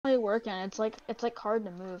working. It's like hard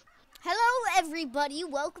to move. Hello everybody,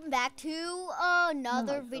 welcome back to Oh my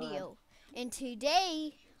another god. video. And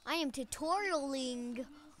today I am tutorialing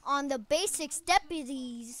on the basic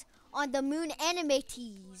deputies on the moon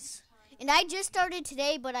animatees. And I just started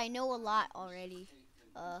today, but I know a lot already.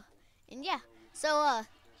 And yeah. So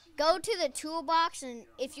go to the toolbox, and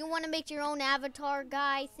if you want to make your own avatar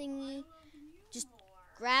guy thingy, just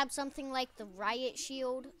grab something like the riot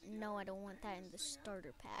shield. No, I don't want that in the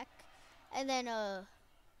starter pack. And then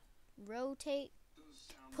rotate,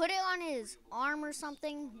 put it on his arm or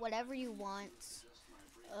something, whatever you want.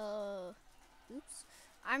 Oops.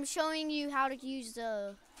 I'm showing you how to use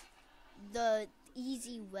the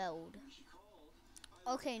easy weld.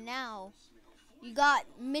 Okay, now you got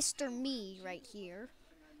Mr. Me right here.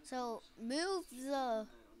 So move the,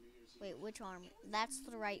 wait, which arm? That's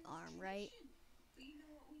the right arm, right?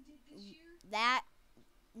 That,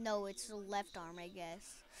 no, it's the left arm, I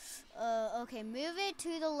guess. Okay, move it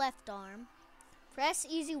to the left arm. Press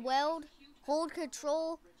easy weld, hold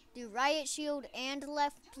control, do riot shield and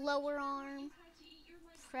left lower arm.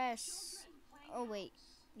 Press, oh wait,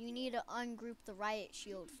 you need to ungroup the riot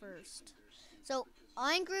shield first. So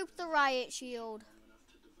ungroup the riot shield,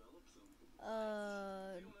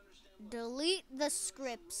 delete the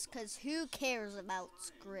scripts, cause who cares about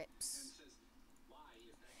scripts?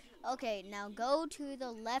 Okay, now go to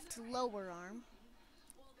the left lower arm.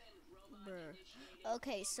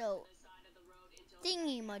 Okay, so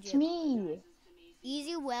thingy It's majig. me.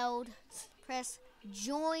 Easy weld, press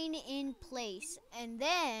join in place, and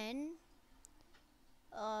then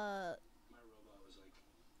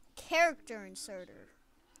character inserter.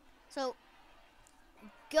 So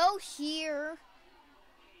go here,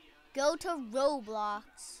 go to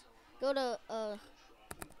Roblox, go to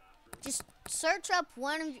just search up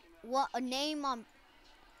a name on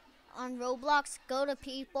Roblox, go to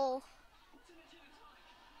people,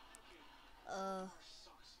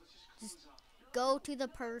 just go to the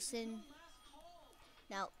person.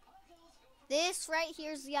 Now this right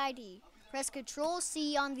here is the ID. Press Control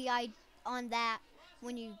C on the on that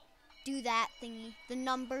when you do that thingy. The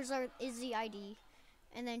numbers is the ID,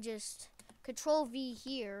 and then just Control V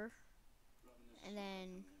here, and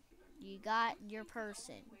then you got your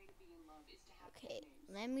person. Okay,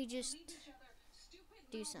 let me just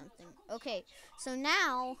do something. Okay, so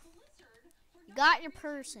now you got your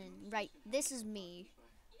person. Right, this is me.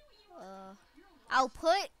 I'll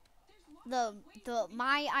put the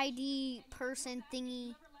my ID person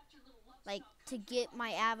thingy, like to get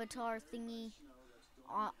my avatar thingy,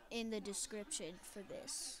 in the description for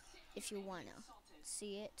this if you wanna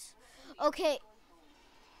see it. Okay,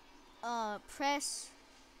 press.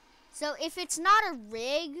 So if it's not a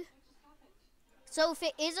rig, so if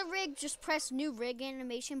it is a rig, just press new rig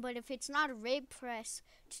animation. But if it's not a rig, press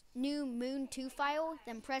new moon 2 file,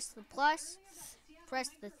 then press the plus, press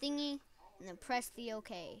the thingy, and then press the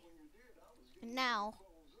OK. And now,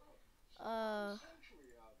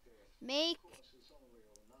 make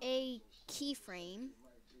a keyframe.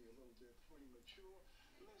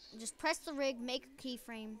 Just press the rig, make a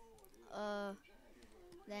keyframe.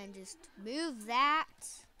 Then just move that.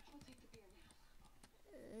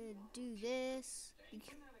 Do this.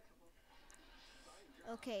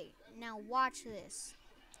 Okay, now watch this.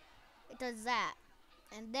 It does that,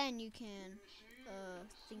 and then you can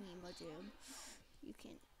thingy majig. You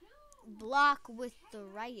can block with the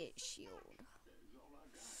riot shield.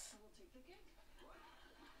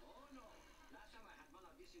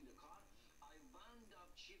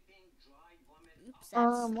 Oops,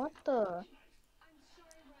 that's What the?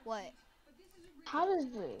 what? How does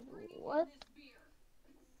it? What?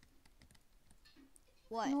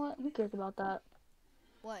 What? You know what? Who cares about that?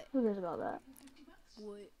 What? Who cares about that?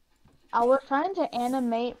 What? I was trying to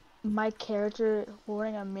animate my character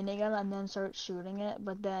holding a minigun and then start shooting it,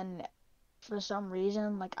 but then for some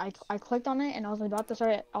reason, like I clicked on it and I was about to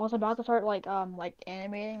start like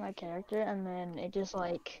animating my character, and then it just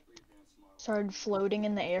like started floating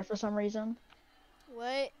in the air for some reason.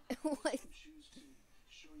 What? What?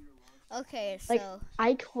 Okay, Like so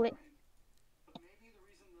I click.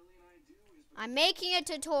 I'm making a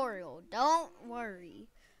tutorial. Don't worry.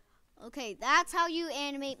 Okay, that's how you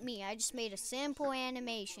animate me. I just made a simple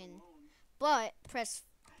animation. But press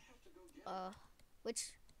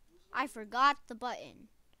which I forgot the button.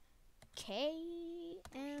 K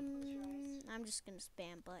M. I'm just gonna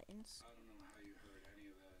spam buttons.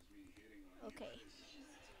 Okay.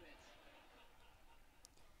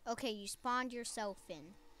 Okay, you spawned yourself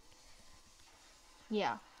in.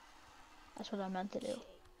 Yeah, that's what I meant to do.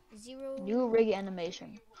 0. New rig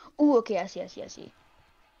animation. Ooh, okay, I see.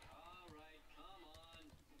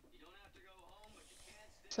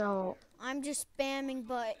 So I'm just spamming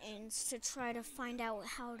buttons to try to find out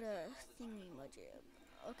how to thingy majig.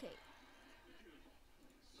 Okay.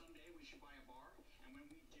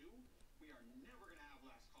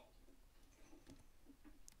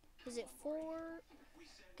 Is it 4?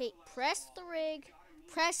 Okay, press the rig.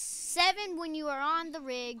 Press 7 when you are on the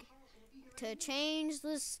rig to change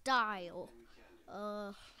the style.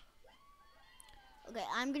 Okay,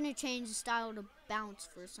 I'm gonna change the style to bounce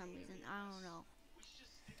for some reason. I don't know.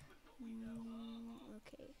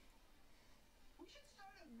 Okay.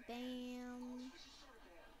 Bam.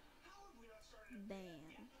 Bam.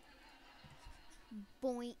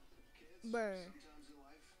 Boink. Burr.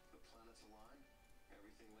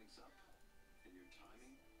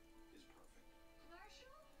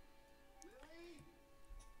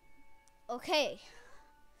 Okay.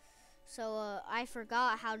 So, I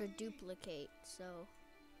forgot how to duplicate, so,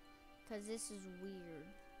 because this is weird.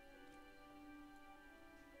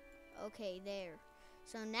 Okay, there.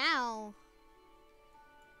 So now,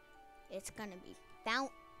 it's gonna be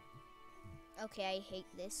bounce. Okay, I hate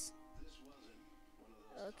this.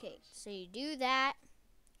 Okay, so you do that,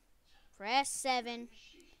 press 7,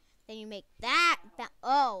 then you make that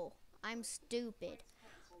oh, I'm stupid.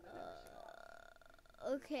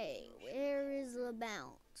 Okay, where is the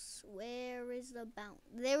bounce? Where is the bounce?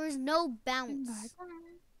 There is no bounce.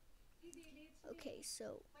 Okay,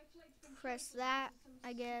 so press that,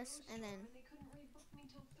 I guess, and then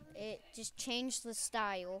it just changed the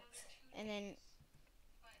style, and then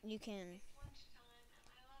you can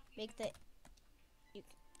make the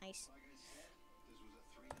nice.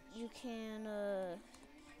 You can blah,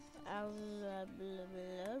 blah,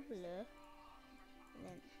 blah, blah. And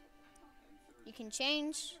then you can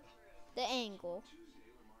change the angle.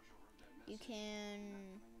 You can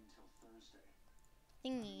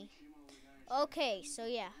thingy. Okay, so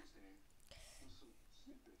yeah.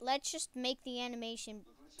 Let's just make the animation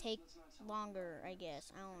take longer, I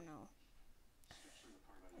guess. I don't know.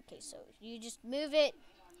 Okay, so you just move it.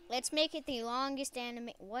 Let's make it the longest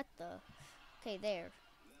What the? Okay, there.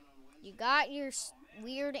 You got your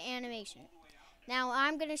weird animation. Now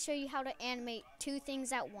I'm going to show you how to animate 2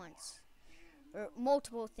 things at once. Or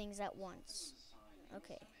multiple things at once.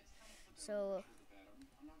 Okay. So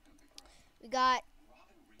we got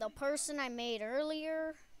the person I made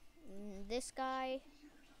earlier. This guy.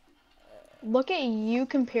 look at you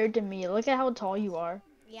compared to me. Look at how tall you are.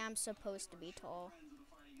 Yeah, I'm supposed to be tall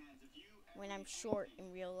when I'm short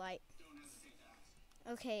in real life.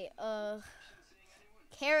 Okay,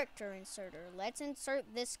 character inserter. Let's insert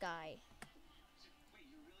this guy.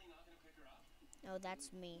 Oh,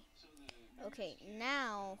 that's me. Okay,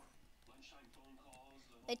 now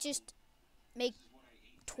let's just make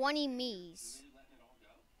 20 me's.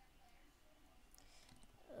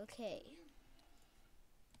 Okay.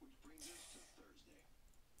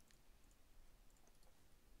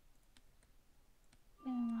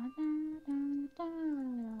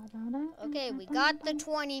 Okay, we got the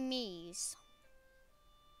 20 me's.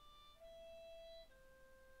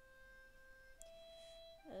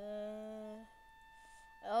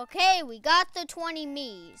 Okay, we got the 20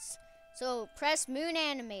 me's. So press Moon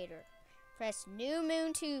Animator. Press New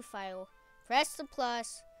Moon 2 file. Press the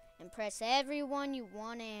plus, and press everyone you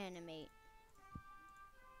want to animate.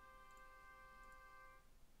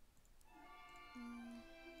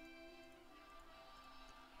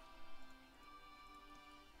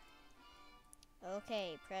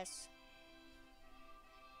 Okay, press.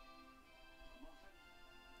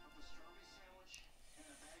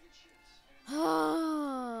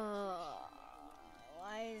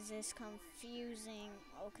 Why is this confusing?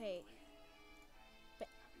 Okay.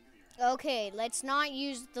 Okay, let's not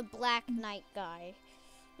use the Black Knight guy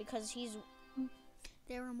because he's.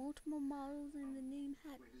 There are multiple models in the name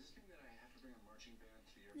hat.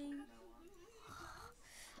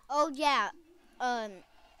 Oh yeah,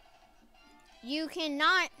 you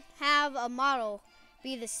cannot have a model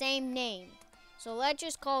be the same name. So let's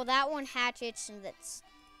just call that one Hatchets and that's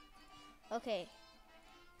okay.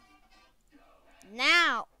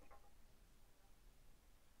 Now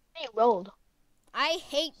Hey, rolled. I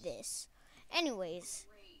hate this. Anyways,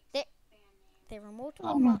 there were multiple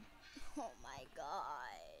Oh no. Oh my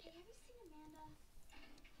god.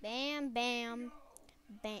 Bam, bam,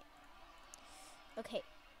 bam. Okay,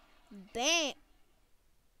 bam.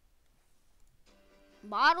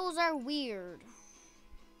 Models are weird.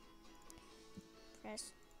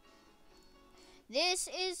 Press. This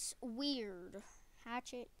is weird.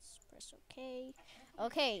 Hatchets. Press OK.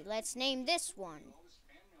 Okay, let's name this one.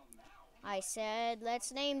 I said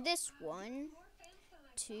let's name this one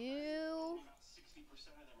to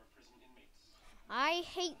I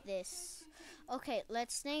hate this. Okay,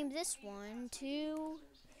 let's name this one to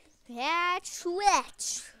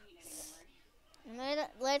Patchwitch.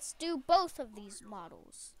 Let's do both of these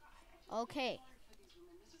models. Okay.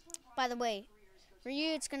 By the way, for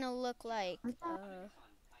you, it's gonna look like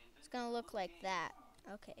that.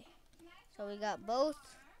 Okay. So we got both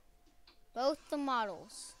the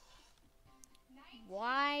models.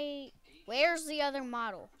 Why? Where's the other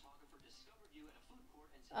model?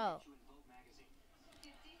 Oh.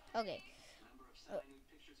 Okay. Uh,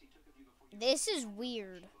 this is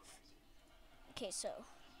weird. Okay, so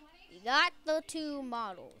you got the two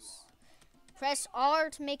models. Press R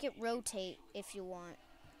to make it rotate if you want.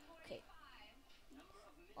 Okay.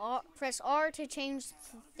 Press R to change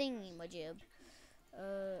the thingy majib.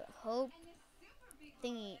 Hope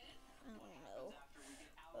thingy. I don't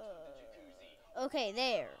know. Okay,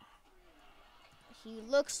 there. He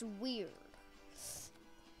looks weird.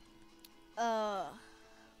 Uh.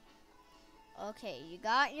 Okay, you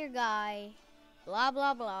got your guy. Blah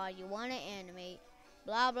blah blah. You want to animate.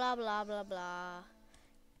 Blah blah blah blah blah.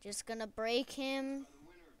 Just gonna break him.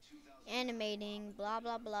 Animating. Blah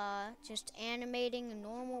blah blah. Just animating a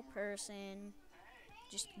normal person.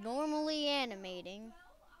 Just normally animating.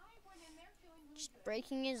 Just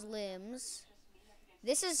breaking his limbs.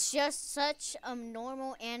 This is just such a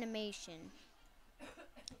normal animation.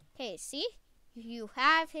 Okay, see? You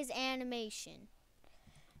have his animation.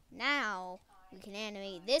 Now, we can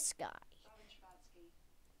animate this guy.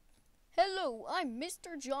 Hello, I'm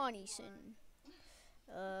Mr. Johnnyson.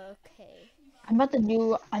 Okay. I'm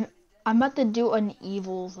about to do an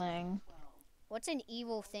evil thing. What's an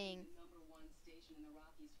evil thing?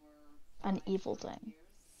 An evil thing.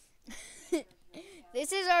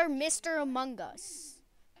 This is our Mr. Among Us.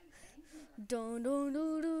 Dun dun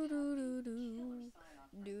dun dun dun dun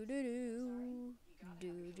do do do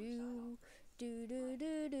do do do do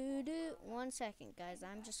do do do. 1 second, guys.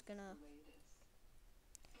 I'm just gonna.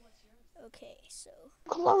 Okay, so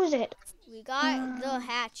Close it. we got the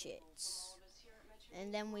hatchets,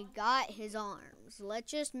 and then we got his arms.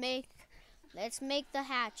 Let's make the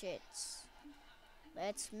hatchets.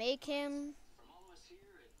 Let's make him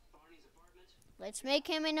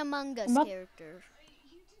an Among Us character.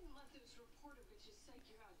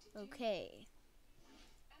 Okay.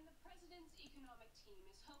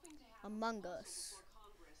 Among Us.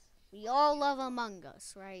 We all love Among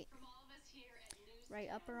Us, right? Right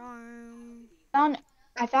upper arm.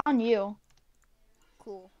 I found you.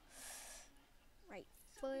 Cool. Right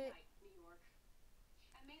foot.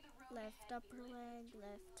 Left upper leg.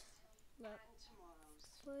 Left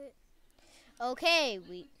foot. Okay,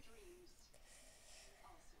 we.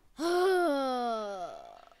 Okay,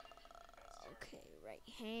 right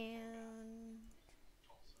hand.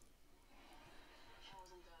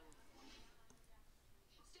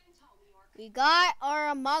 We got our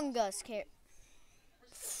Among Us character.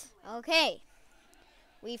 Okay,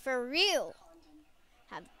 we for real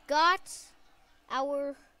have got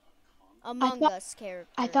our Among Us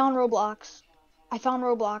character. I found Roblox.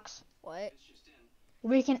 What?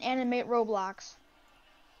 We can animate Roblox.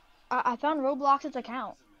 I found Roblox's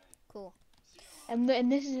account. Cool. And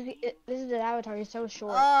this is the avatar. He's so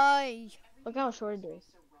short. Look how short it is.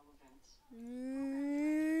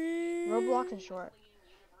 Roblox is short.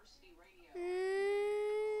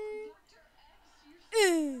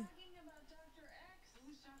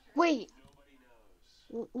 Wait.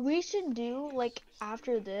 We should do like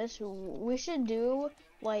after this. We should do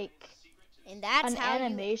like and that's an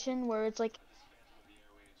animation where it's like.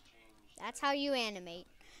 That's how you animate.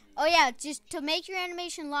 Oh yeah, just to make your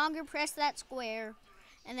animation longer, press that square,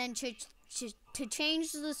 and then to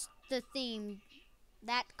change the theme,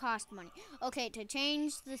 that cost money. Okay, to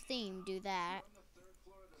change the theme, do that.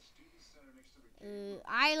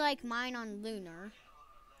 I like mine on lunar.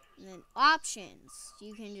 And then options,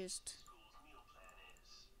 you can just.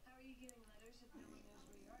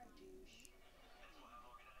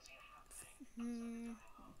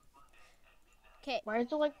 Okay. Why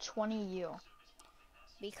is it like 20U?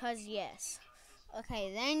 Because yes.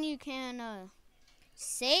 Okay, then you can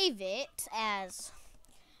save it as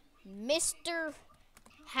Mr.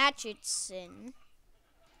 Hatchetson.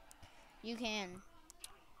 You can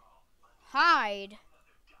hide,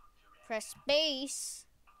 press space.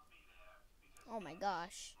 Oh my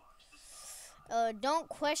gosh. Don't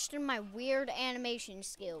question my weird animation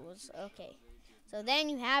skills. Okay. So then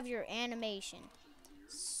you have your animation.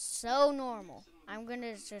 So normal. I'm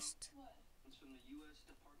gonna just.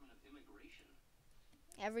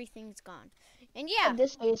 Everything's gone. And yeah.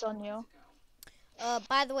 This face on you.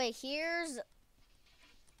 By the way, here's.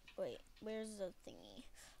 Wait, where's the thingy?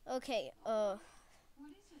 Okay,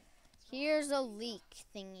 here's a leak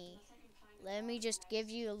thingy. Let me just give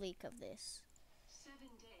you a leak of this.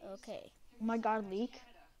 Okay. Oh my god, leak.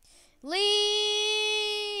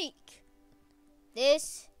 Leak!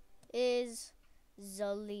 This is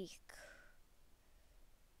the leak.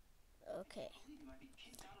 Okay.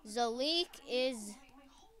 The leak is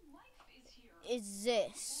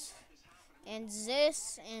this. And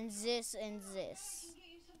this, and this, and this.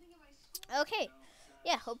 Okay.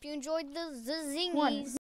 Yeah, hope you enjoyed the One. zingies.